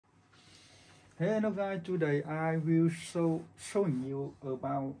Hello guys, today I will showing you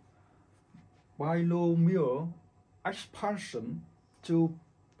about binomial expansion to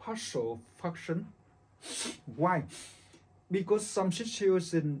partial function. Why? Because some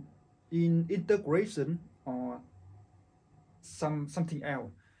situation in integration or something else,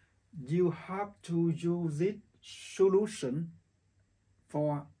 you have to use it solution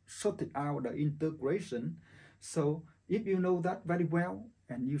for sorting out the integration. So if you know that very well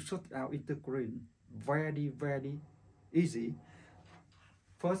and you sort out integration very easy.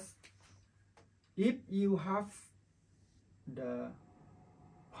 First, if you have the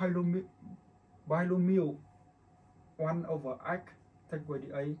binomial 1 over x take away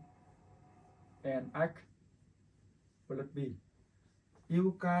the a and x plus b,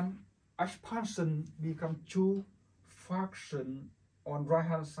 you can expansion become two fraction on right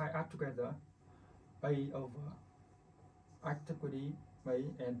hand side add together, a over x take away the a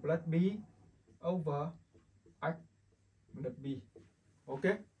and plus b over x plus b.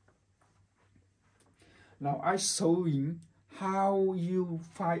 Okay, now I showing how you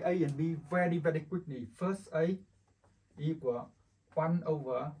find a and b very quickly. First, a equal 1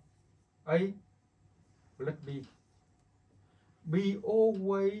 over a plus b. B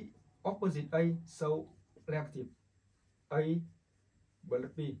always opposite a, so negative a plus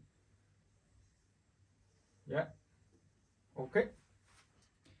b. Yeah. Okay.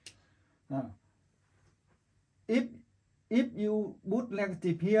 Now, if you put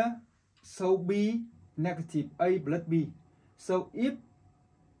negative here, so b negative a plus b. So if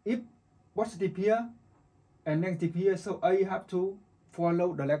positive here and negative here, so a have to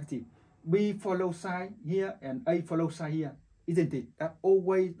follow the negative, b follow side here and a follow side here, isn't it? That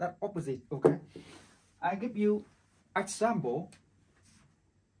always that opposite. Okay, I give you example.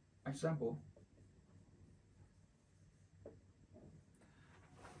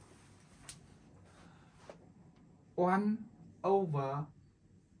 1 over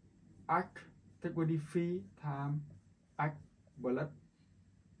x take away the 3 times x plus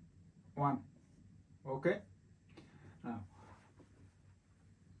 1. Okay. Now,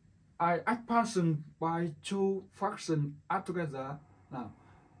 I expansion by two fractions add together. Now,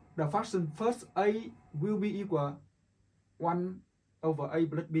 the fraction first a will be equal 1 over a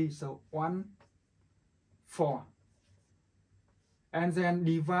plus b, so 1 4, and then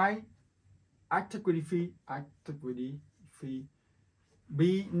divide x take away the 3, x take away the 3,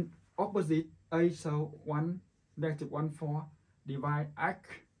 b opposite a, so 1 negative 1 4 divide x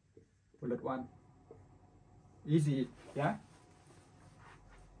plus 1. Easy, yeah.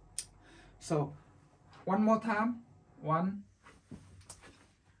 So one more time,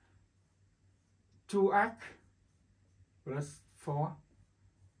 2x plus 4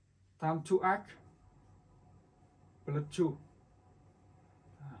 times 2x plus 2.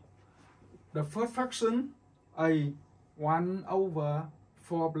 The first fraction a 1 over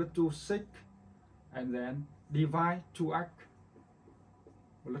 4 plus 2 6, and then divide 2x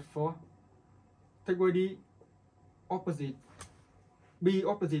plus 4. Take away the opposite, b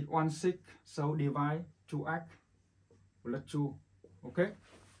opposite 1 6, so divide 2x plus 2. Okay,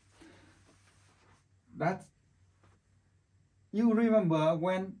 that you remember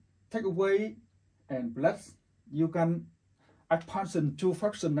when take away and plus, you can expansion two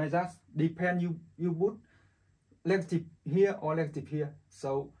fraction like that. Depend you put negative here or negative here,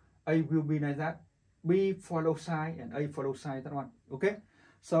 so a will be like that, b follow side and a follow side, that one. Okay,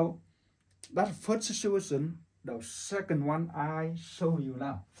 so that's first situation. The second one I show you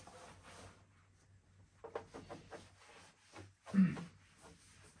now.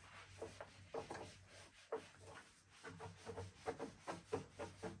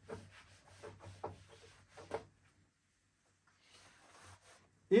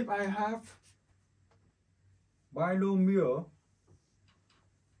 If I have binomial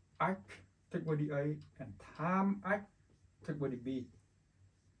x take away the a and times x take away the b,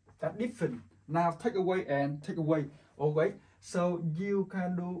 that different. Now take away and take away. Okay, so you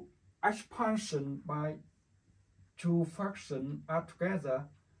can do expansion by two fractions add together,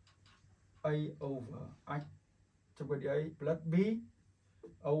 a over x take away the a plus b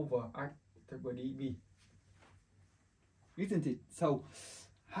over x take away the b, isn't it? So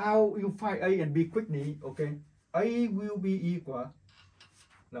how you find a and b quickly? Okay, a will be equal,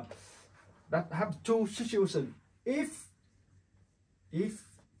 now that have two situations. If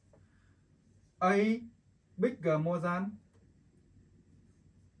a bigger more than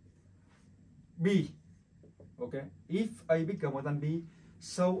b, okay, if a bigger more than b,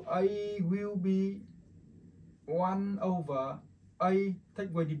 so a will be 1 over a take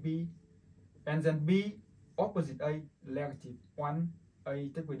away the b, and then b opposite a negative 1 a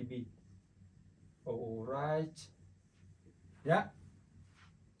take away the b. All right. Yeah.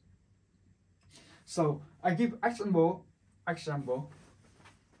 So I give example.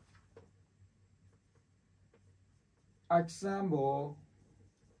 Example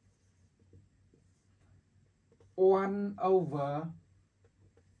 1 over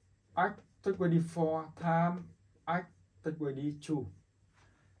x to the 4 times x to the 2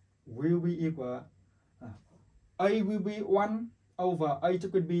 will be equal a will be 1 over a to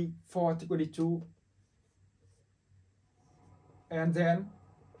the 4 to the 2, and then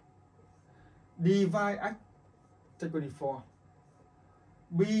divide x to the 4.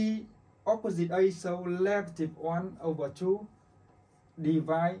 B opposite a, so negative 1 over 2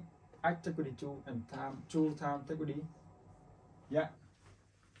 divide x to the 2 and times 2 times to the, yeah,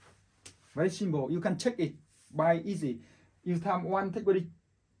 very simple. You can check it by easy. You times 1 take away the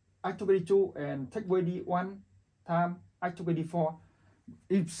x to the 2 and take away the 1 times x to the 4.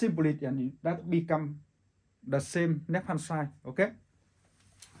 If simple it, and that become the same left hand side. Okay.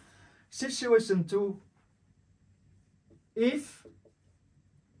 Situation 2. If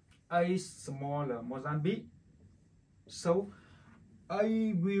a is smaller more than b, so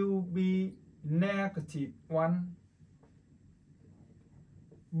a will be negative 1,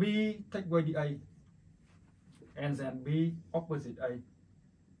 b take away the a, and then b opposite a,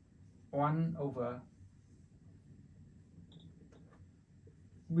 1 over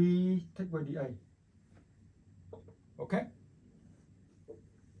b take away the a. Okay.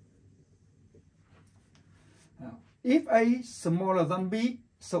 Now, if a is smaller than b,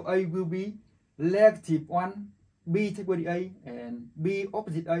 so a will be negative 1, b take away the a, and b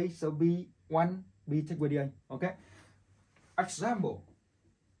opposite a, so b 1, b take away the a. Okay. Example.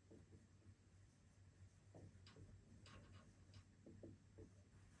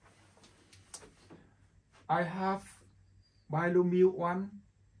 I have binomial 1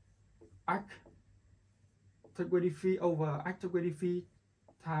 x take away the 3 over x take away the 3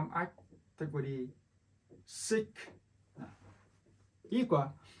 times x take away the 6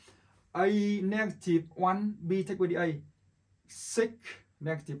 equal a negative 1, b take away the a, 6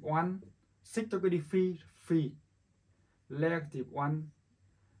 negative 1, 6 take away the 3, 3 negative 1,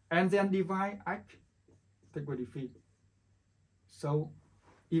 and then divide x take away the 3, so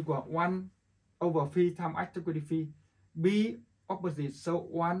equal 1 over 3 times x take away the 3, b opposite, so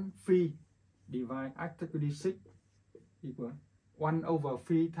 1, 3 divide x take away the 6 equal 1 over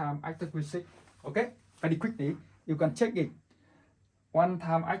 3 times x take away 6. Okay, very quickly you can check it. 1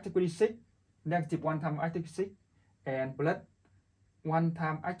 times x take away 6, negative 1 times x take away 6, and plus 1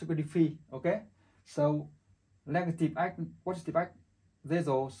 times x take away 3. Okay, so negative x, positive x,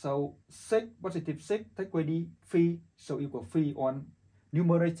 0, so 6 positive 6 take away 3, so equal 3 on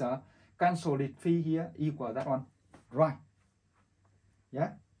numerator. Cancel it 3 here, equal that one. Right.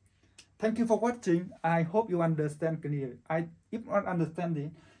 Yeah. Thank you for watching. I hope you understand clearly. If not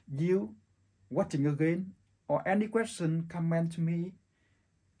understanding, you watching again, or any question, comment to me.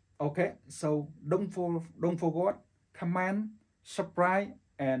 Okay, so don't forget, comment, subscribe,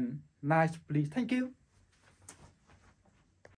 and nice, please. Thank you.